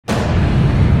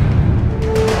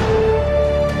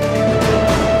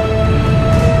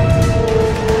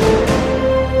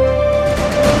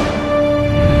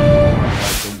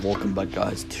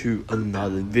guys to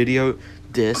another video.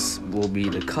 This will be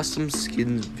the custom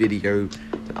skins video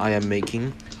that I am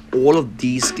making. All of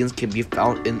these skins can be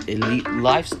found in Elite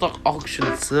Livestock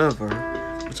Auction server,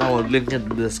 which I will link in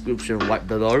the description right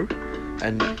below.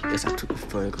 And yes, I took a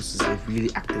photo because it's a really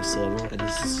active server and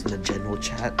this is in the general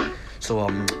chat. So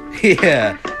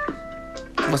yeah.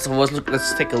 First of all,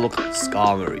 let's take a look at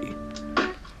Skarmory.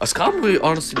 A Skarmory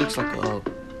honestly looks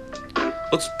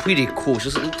pretty cool. It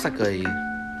just looks like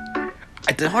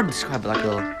I don't know how to describe it, like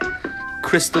a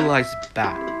crystallized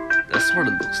bat. That's what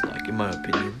it looks like, in my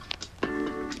opinion.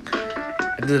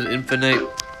 And then the Infinite,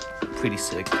 pretty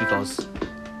sick because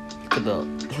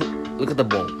look at the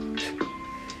ball.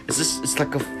 It's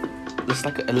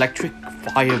like an electric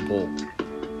fireball.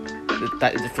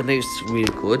 That Infinite is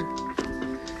really good,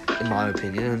 in my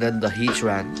opinion. And then the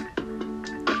Heatran.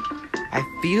 I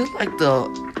feel like the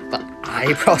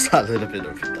eyebrows are a little bit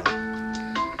overdone.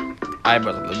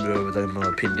 Eyebrows are a little bit overdone, in my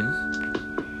opinion.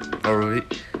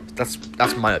 Alright,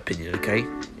 that's my opinion. Okay,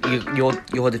 your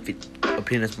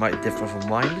opinions might differ from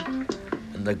mine.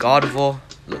 And the Gardevoir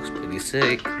looks pretty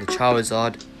sick. The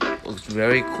Charizard looks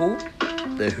very cool.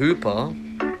 The Hooper,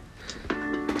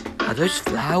 are those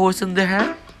flowers in the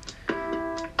hair?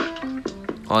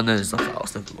 Oh no, it's not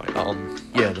flowers. Never mind.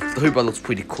 Yeah, the Hooper looks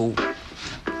pretty cool.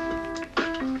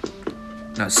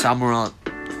 Now Samurott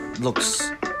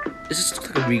looks, it just looks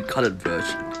like a recolored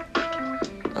version.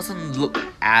 Doesn't look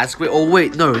as great. Oh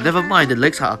wait, no, never mind. The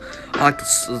legs are like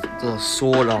the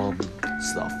sword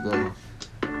stuff,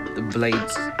 the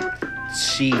blades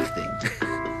sheath thing.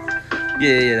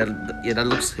 yeah, that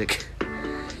looks sick.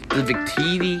 The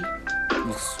Victini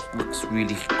looks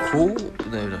really cool.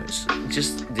 No, it's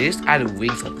just they just added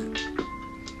wings on it.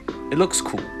 It looks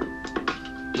cool.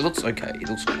 It looks okay. It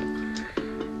looks cool.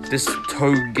 This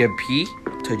Togepi,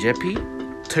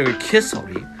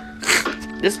 sorry.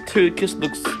 This Togekiss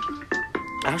looks.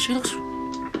 I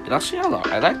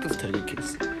like this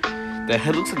Togekiss. The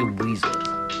head looks like a weasel.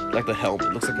 Like the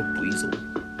helmet looks like a weasel.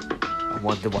 I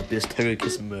wonder what this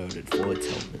Togekiss murdered for its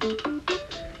helmet.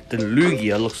 The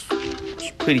Lugia looks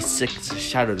pretty sick. It's a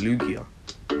Shadow Lugia.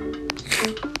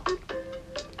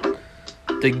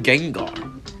 The Gengar.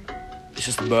 It's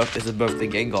a birthday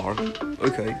Gengar.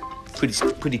 Okay.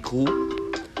 Pretty cool.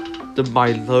 The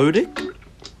Milotic,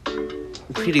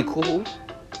 pretty cool.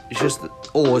 It's just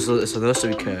it's a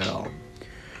nursery care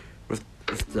with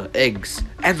the eggs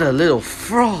and the little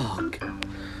frog.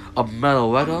 A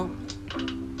Meloetta.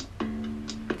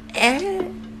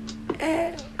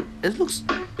 It looks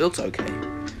okay.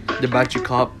 The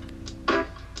Magikarp.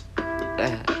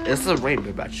 It's the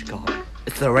rainbow Magikarp.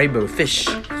 It's the rainbow fish.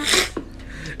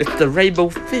 It's the rainbow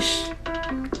fish.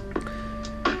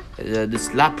 This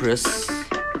Lapras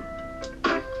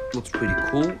looks pretty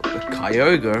cool. The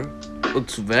Kyogre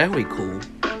looks very cool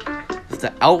with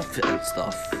the outfit and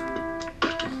stuff.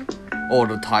 Oh,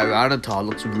 the Tyranitar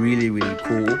looks really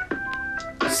cool.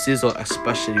 The Scizor,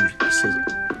 especially the Scizor.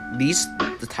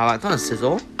 The Tyranitar and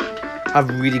Scizor have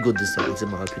really good designs, in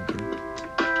my opinion.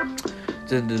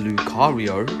 Then the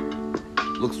Lucario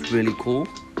looks really cool,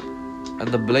 and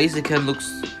the Blaziken looks,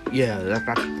 yeah,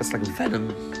 that's like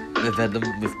Venom. The Venom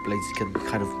with Blaziken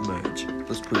kind of merge.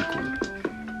 Looks pretty cool.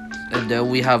 And then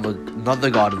we have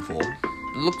another Gardevoir.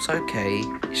 It looks okay.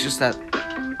 It's just that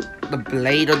the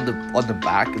blade on the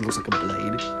back, it looks like a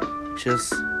blade.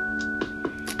 Just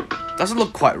doesn't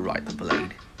look quite right, the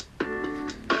blade.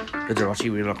 The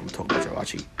Jirachi, we're not going to talk about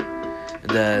Jirachi.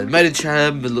 And then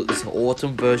Medicham, it's an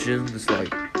autumn version. It's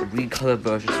like a recolored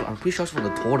version. So I'm pretty sure it's from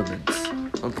the tournaments.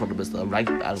 Not tournaments, the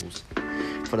ranked battles.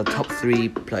 For the top 3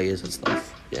 players and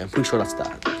stuff. Yeah, I'm pretty sure that's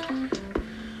that.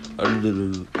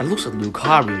 It looks like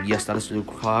Lucario. Yes, that is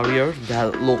Lucario.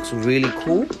 That looks really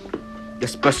cool.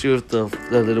 Especially with the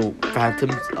little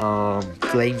phantom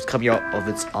flames coming out of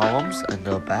its arms and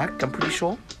the back, I'm pretty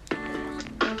sure.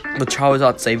 The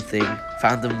Charizard, same thing.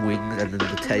 Phantom wings and then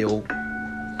the tail.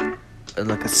 And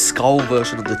like a skull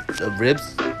version of the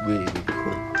ribs. Really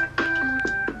cool.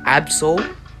 Absol.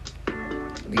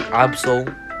 The Absol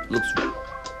looks...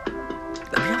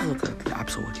 Let me have a look at the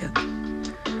Absol again.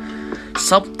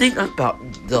 Something about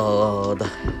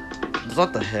it's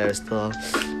not the hair, it's the...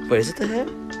 Wait, is it the hair?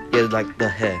 Yeah, like the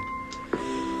hair.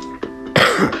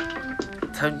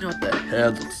 Tell me what the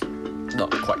hair looks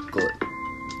not quite good,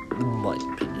 in my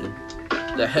opinion.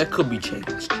 The hair could be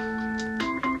changed.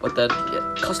 But then,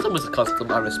 yeah, custom is a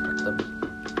custom, I respect them.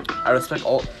 I respect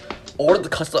all of the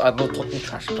custom, I'm not talking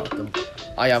trash about them.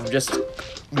 I'm just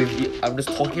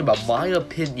talking about my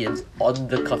opinions on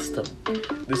the custom.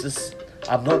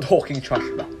 I'm not talking trash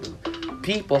about them.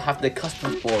 People have their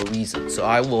customs for a reason, so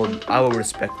I will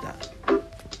respect that.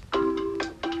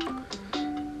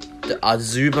 The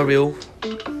Azuma reel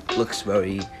looks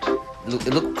very.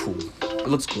 It looks cool. It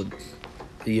looks good.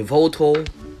 The Voltor.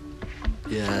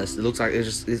 Yes, it looks like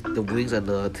the wings and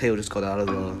the tail just got out of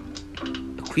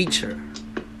the creature.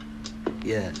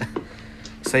 Yeah.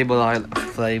 Sableye,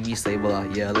 flamey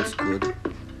Sableye. Yeah, it looks good.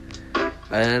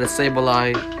 And the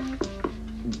Sableye.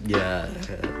 Yeah.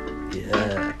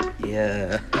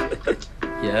 Yeah.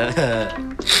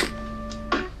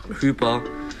 Hooper.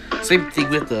 Same thing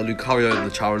with the Lucario and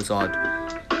the Charizard.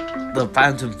 The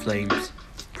Phantom Flames.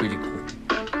 Pretty cool.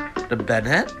 The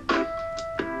Bennett.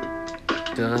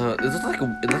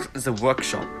 It's a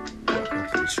workshop. I'm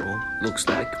pretty sure. Looks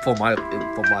like from my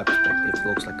perspective, it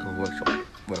looks like a workshop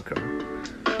worker.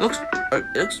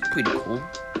 It looks pretty cool.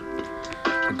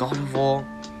 The God of War.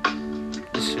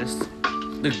 It's just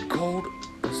the gold.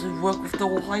 Does it work with the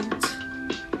white?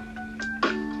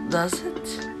 Does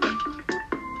it?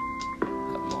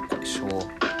 I'm not quite sure.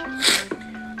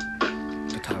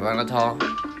 The Tyranitar.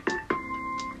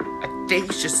 I think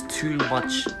it's just too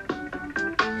much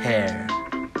hair.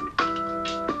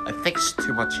 I think it's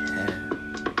too much hair.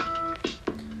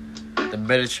 The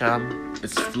Medicham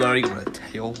is flirting on the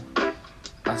tail.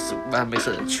 That makes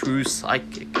it a true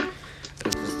psychic.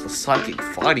 It's a psychic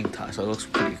fighting type, so it looks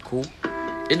pretty cool.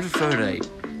 Infernape.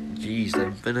 Jeez, the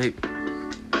Infernape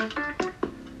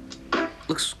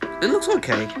looks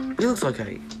okay. It looks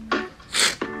okay.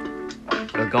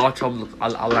 The Garchomp I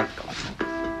like Garchomp.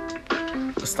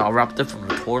 The Staraptor from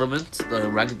the tournament, the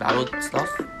ranked battle stuff.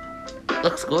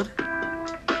 Looks good.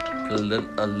 A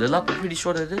Lilap, I'm pretty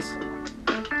sure that it is.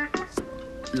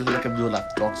 It looks like a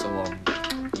Lilap dog, so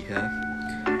yeah.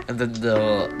 And then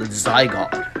the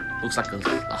Zygarde looks like a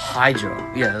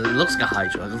Hydra. Yeah, it looks like a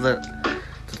Hydra.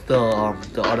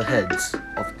 The other heads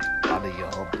of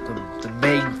the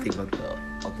main thing of the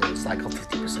Zygarde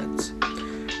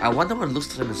 50%. I wonder what it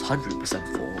looks like is 100%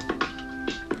 for.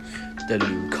 The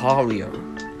Lucario.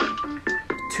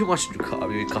 Too much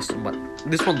Lucario custom, but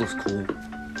this one looks cool.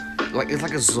 Like it's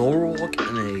like a Zoroark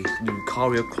and a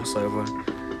Lucario crossover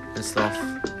and stuff.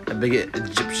 A big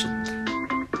Egyptian,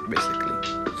 basically.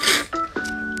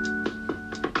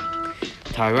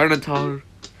 Tyranitar.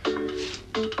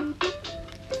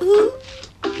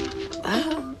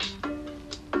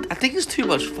 I think it's too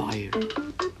much fire,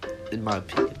 in my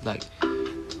opinion. Like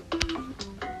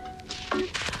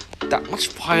that much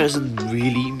fire isn't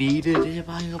really needed, in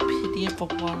my opinion, from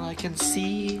what I can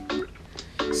see.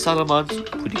 Salaman's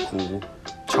pretty cool.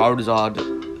 Charizard,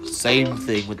 same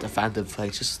thing with the Phantom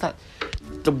Flakes. Just that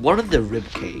the one of the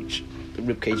ribcage,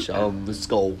 the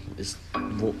skull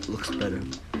looks better.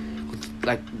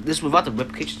 Like this without the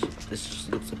ribcage, this just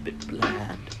looks a bit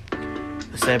bland.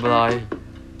 The Sableye,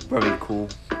 very cool.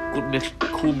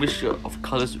 Cool mixture of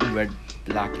colors: red,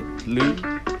 black, and blue,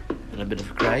 and a bit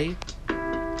of grey.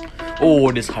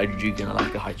 Oh, this Hydreigon, I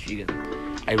like the Hydreigon.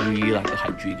 I really like the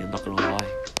Hydreigon, not gonna lie.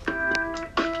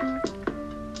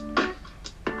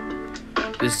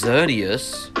 This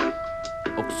Xerneas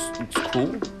looks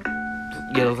cool.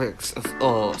 Yeah,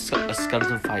 looks like a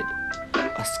skeleton fight.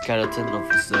 A skeleton of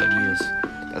Xerneas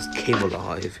that's came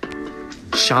alive.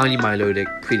 Shiny Milotic,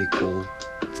 pretty cool.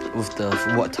 With the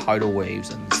what tidal waves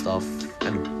and stuff.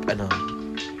 And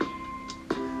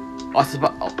I was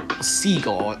about a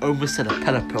seagull. I almost said a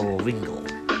Pelipper or Ringo.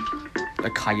 A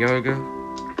Kyogre.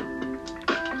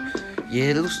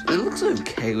 Yeah, it looks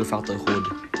okay without the hood.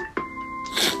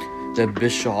 The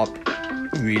Bishop,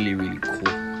 really cool.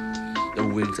 The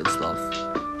wings and stuff.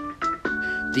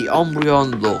 The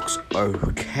Umbreon looks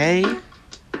okay.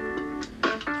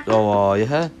 So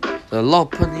yeah, the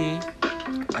Lopunny,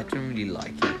 I don't really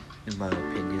like it, in my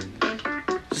opinion.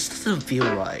 It just doesn't feel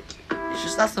right. It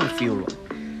just doesn't feel right.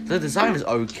 The design is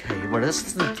okay, but it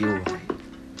just doesn't feel right.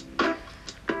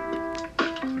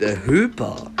 The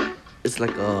Hooper is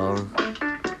like a...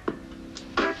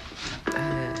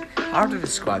 how do I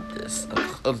describe this?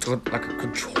 Like a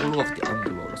controller of the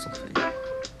underworld or something.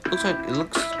 It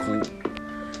looks cool.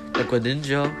 Like a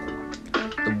ninja,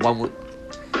 the one with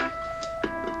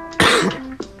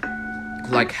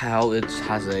like how it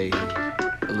has a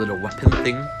little weapon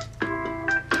thing.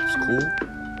 It's cool.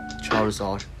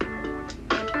 Charizard.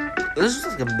 This is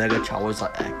like a Mega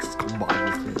Charizard X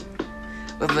combined with it.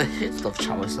 With a hint of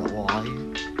Charizard Y.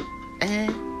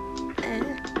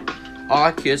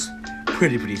 Arceus,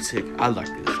 pretty sick. I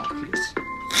like this Arceus.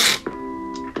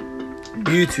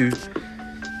 Mewtwo.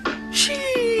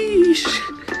 Sheesh.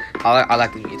 I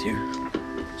like the Mewtwo.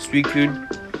 Suicune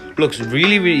looks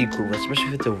really cool,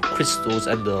 especially with the crystals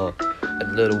and the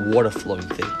little water flowing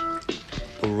thing.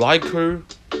 The Raikou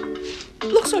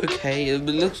looks okay. It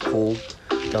looks cool.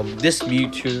 This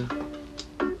Mewtwo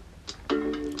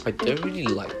I don't really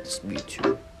like this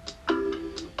Mewtwo.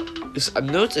 I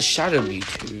know it's a Shadow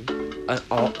Mewtwo.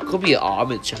 It could be an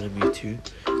Armored Shadow Mewtwo.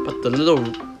 But the little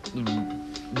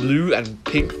blue and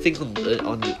pink thing on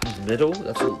the middle,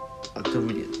 that's all. I don't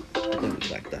really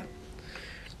like that.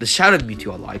 The Shadow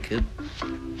Mewtwo, I like it.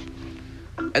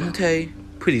 Entei,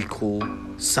 pretty cool.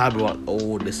 Samurott,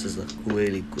 oh, this is a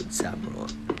really good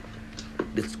Samurott.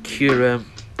 This Kyurem,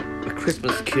 a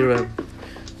Christmas Kyurem.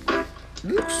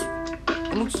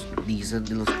 It looks decent.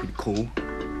 It looks pretty cool.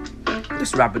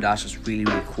 This Rapidash is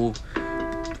really cool.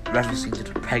 Referencing to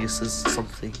the Pegasus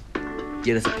something.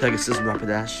 Yeah, there's a Pegasus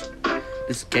Rapidash.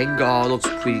 This Gengar looks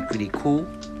pretty cool.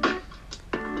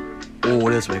 Oh,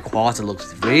 this Rayquaza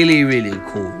looks really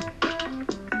cool.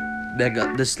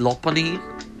 This Lopunny.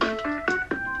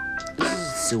 This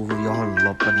is Sylveon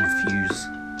Lopunny Fuse.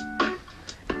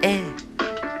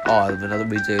 Oh, another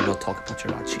video not talk about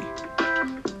Jirachi.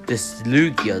 This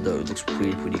Lugia though looks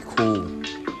pretty cool.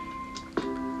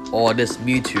 Oh, this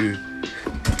Mewtwo.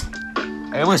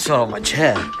 I almost fell on my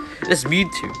chair. This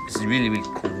Mewtwo is really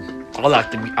cool. I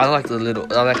like the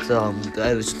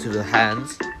addition to the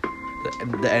hands,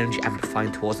 the energy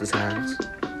amplifying towards his hands.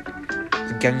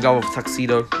 The Gengar with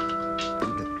Tuxedo,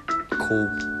 cool.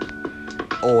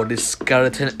 Oh, this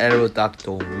Skeleton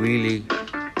Aerodactyl, really,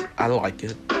 I like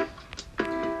it.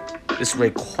 This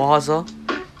Rayquaza,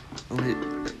 I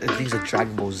think it's a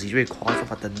Dragon Ball Z Rayquaza,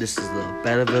 but then this is the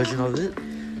better version of it.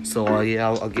 So yeah,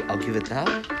 I'll give it that.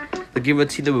 The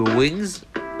Giratina with wings,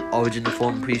 original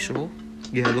form, I'm pretty sure.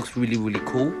 Yeah, it looks really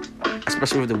cool,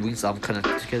 especially with the wings I'm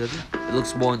connected together. It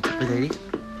looks more intimidating.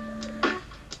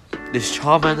 This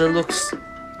Charmander looks.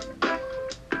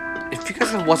 If you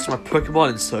guys have watched my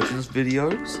Pokemon Insurgence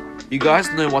videos, you guys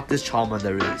know what this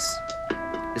Charmander is.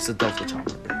 It's a Delta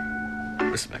Charmander.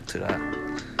 Respect to that.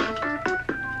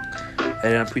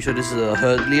 And I'm pretty sure this is a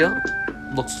Herdlia.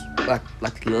 Looks like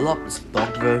Lilop. It's a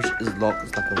dog version.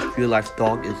 It's like a real life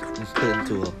dog. It's put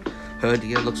into a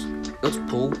Herdlia. Looks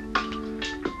cool.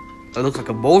 It looks like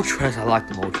a Moltres. I like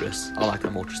the Moltres. I like the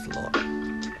Moltres a lot.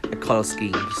 The color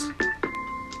schemes.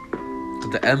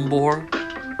 The Emboar.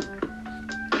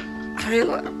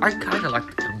 I kind of like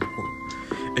the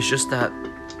Emboar. It's just that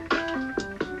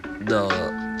the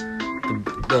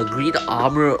green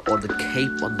armor or the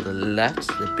cape on the left is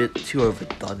a bit too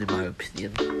overdone in my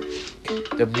opinion.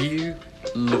 The Mew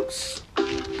looks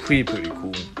pretty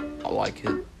cool. I like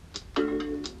it.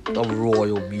 The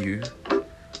Royal Mew.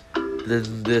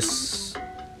 Then this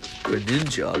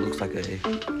Greninja looks like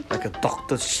a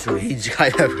Doctor Strange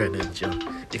kind of Greninja,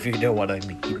 if you know what I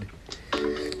mean.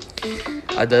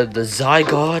 And then the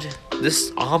Zygarde,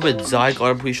 this armored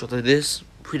Zygarde, I'm pretty sure that this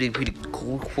pretty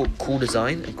cool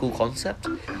design and cool concept.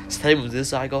 Same with this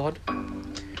Zygarde.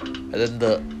 And then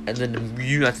the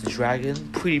Mew as a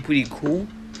dragon, pretty cool.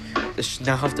 This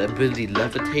now have the ability to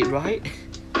levitate, right?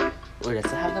 Wait,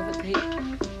 does it have levitate?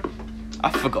 I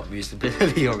forgot Mew's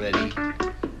ability already.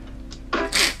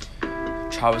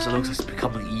 Charizard looks like it's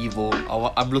becoming evil.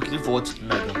 I'm looking forward to the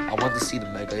Mega. I want to see the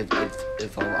Mega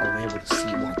if I'm able to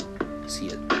see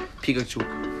it. Pikachu,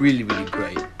 really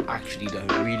great. Actually, though,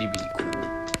 really cool.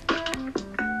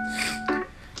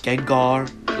 Gengar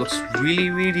looks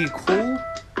really cool.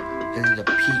 And then the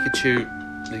Pikachu,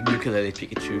 the ukulele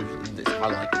Pikachu, I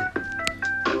like it.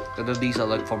 And then these are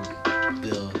like from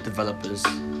the developers'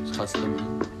 custom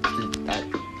that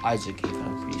Isaac gave,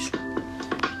 I'm pretty sure.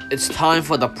 It's time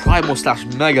for the Primal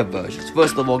 / Mega versions.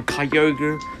 First of all,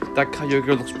 Kyogre. That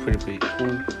Kyogre looks pretty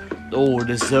cool. Oh,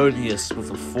 the Xerneas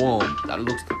with a form that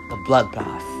looks the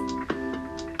Bloodbath.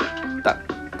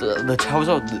 The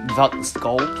Charizard without the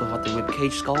skull, without the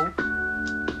ribcage skull.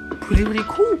 Pretty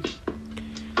cool.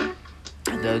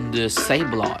 And then the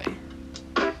Sableye.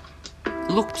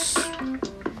 It looks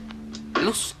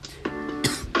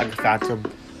like a Phantom.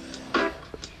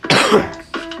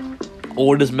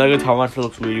 Oh, this Mega Tarantula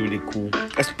looks really cool,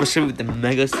 especially with the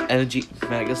Mega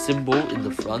symbol in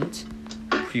the front.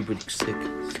 Pretty sick.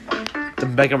 The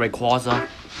Mega Rayquaza,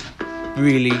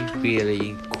 really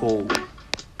cool.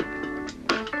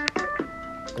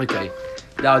 Okay,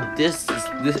 now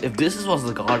if this was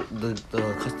the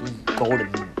custom gold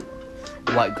and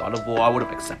white God of War, I would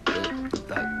have accepted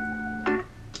that.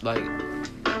 Like,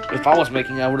 if I was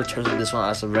making it, I would have chosen this one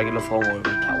as a regular form or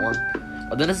that one.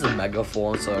 But then this is a Mega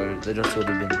form, so they just would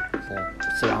have been more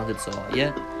surrounded. So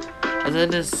yeah, and then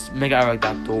this Mega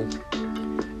Aerodactyl.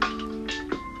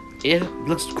 It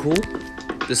looks cool.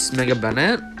 This Mega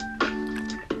Banette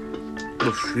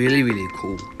looks really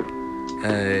cool.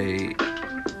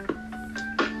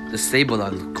 The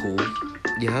Sableye looks cool.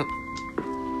 Yep.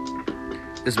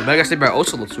 This Mega Sableye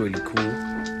also looks really cool.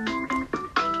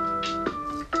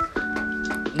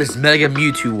 This Mega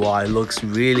Mewtwo Y looks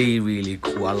really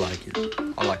cool. I like it.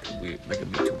 I like the Mega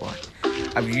Mewtwo Y.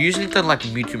 I've usually done like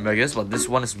Mewtwo Megas, but this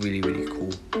one is really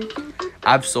cool.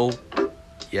 Absol,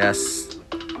 yes.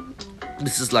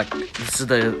 This is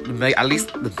the Mega. At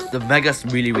least the Mega's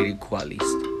really cool. At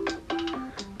least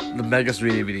the Mega's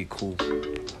really cool.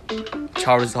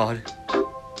 Charizard,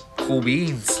 cool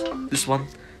beans. This one,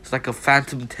 it's like a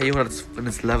phantom tail when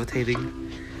it's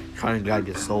levitating, trying to grab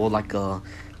your soul, like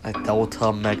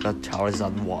Delta Mega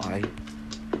Charizard Y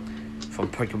from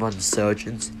Pokemon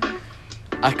Insurgents.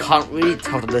 I can't really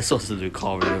tell that this was the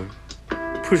Lucario.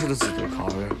 Pretty sure this is the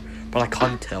Lucario, but I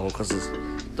can't tell because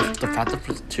the Phantom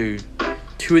is too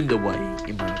in the way,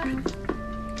 in my opinion.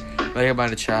 Mega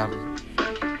Man Champ.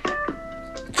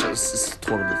 It's a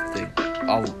tournament thing.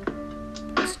 Oh,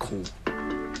 it's cool.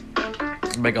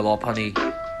 Mega Lopunny.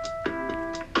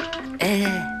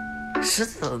 It's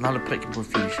just another Pokemon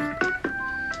fusion.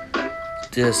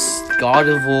 This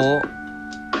Gardevoir.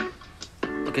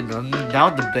 Okay, now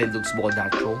the blade looks more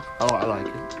natural. Oh, I like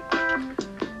it.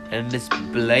 And this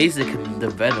Blaziken, the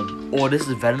Venom. Oh, this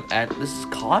is Venom and this is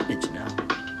Carnage now.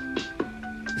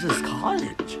 This is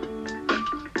Carnage.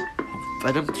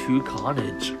 Venom 2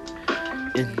 Carnage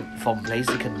from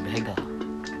Blaziken Mega.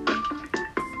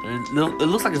 And it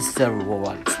looks like a Zero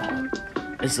right side.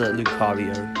 It's a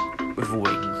Lucario with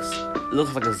wings. It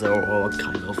looks like a Zero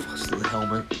kind of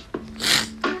helmet.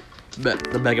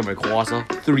 The Mega Rayquaza,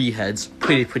 3 heads,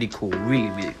 pretty cool,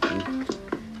 really cool.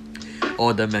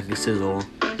 Or the Mega Scizor,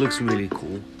 looks really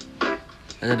cool.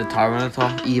 And then the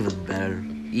Tyranitar, even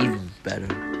better.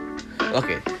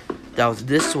 Okay, now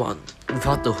this one,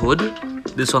 without the hood,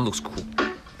 this one looks cool.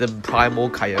 The Primal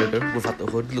Kyogre without the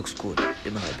hood looks good,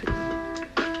 in my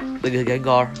opinion. The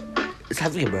Gengar is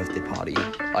having a birthday party,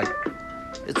 like,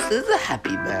 it's a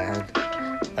happy man.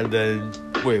 And then,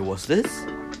 wait, what's this?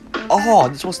 Oh,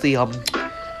 this was the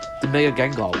Mega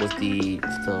Gengar was the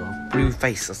blue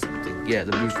face or something. Yeah,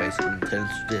 the blue face and turned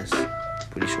into this.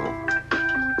 Pretty sure.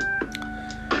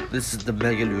 This is the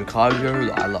Mega Lucario.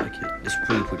 I like it. It's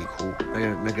pretty cool.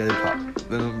 Mega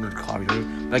Lucario,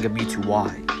 Mega Mewtwo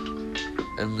Y,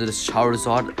 and this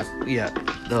Charizard.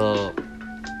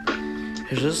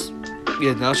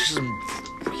 Now it's just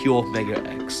pure Mega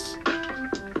X,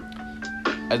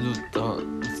 and the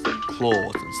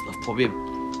claws and stuff. Probably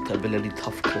the ability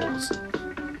tough claws.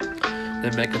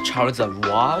 Then Mega Charizard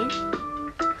Y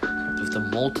with the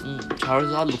Molten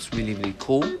Charizard looks really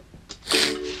cool.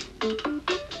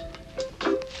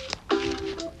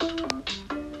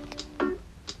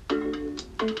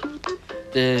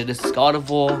 This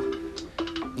Gardevoir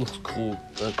looks cool.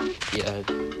 Yeah, it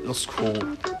looks cool.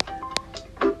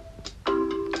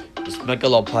 This Mega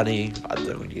Lopunny, I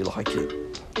don't really like it.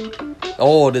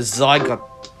 Oh, this Zygarde.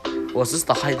 Was this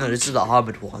the height? No, this is the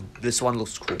Armored one. This one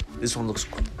looks cool.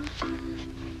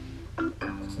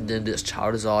 And then this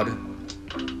Charizard.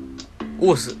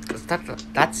 Oh,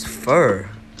 that's fur.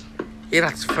 Yeah,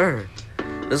 that's fur.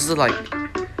 This is like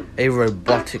a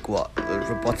robotic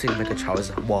Mega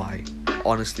Charizard Y.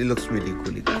 Honestly, looks really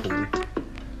cool.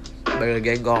 Mega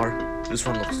Gengar. This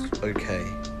one looks okay.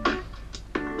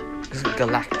 It's a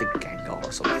Galactic Gengar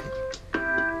or something.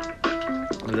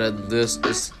 And then this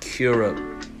is Cura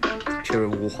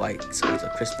White with the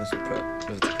Christmas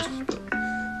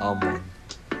one.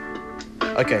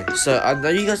 Okay, so I know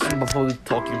you guys are probably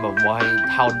talking about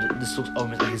how this looks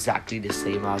almost exactly the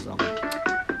same as a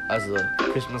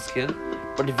Christmas skin.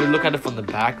 But if you look at it from the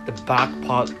back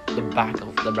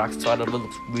side of it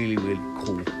looks really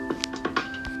cool.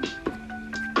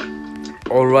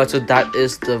 Alright, so that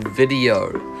is the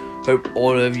video. Hope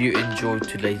all of you enjoyed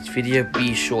today's video.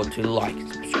 Be sure to like,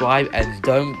 subscribe, and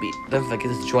don't forget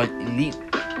to join Elite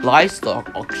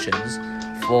Livestock Auctions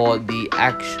for the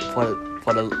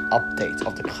updates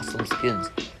of the custom skins.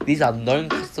 These are known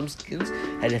custom skins,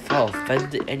 and if I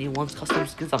offended anyone's custom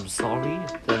skins, I'm sorry.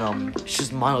 Then it's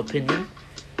just my opinion.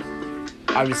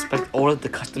 I respect all of the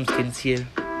custom skins here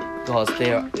because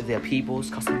they are people's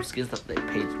custom skins that they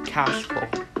paid cash for,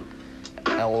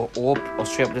 or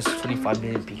straight up just 25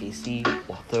 million PKC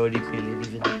or 30 million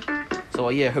even. So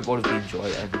yeah, I hope all of you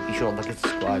enjoy, and be sure to like and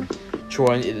subscribe.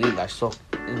 Join Elite Livestock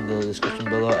in the description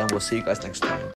below, and we'll see you guys next time.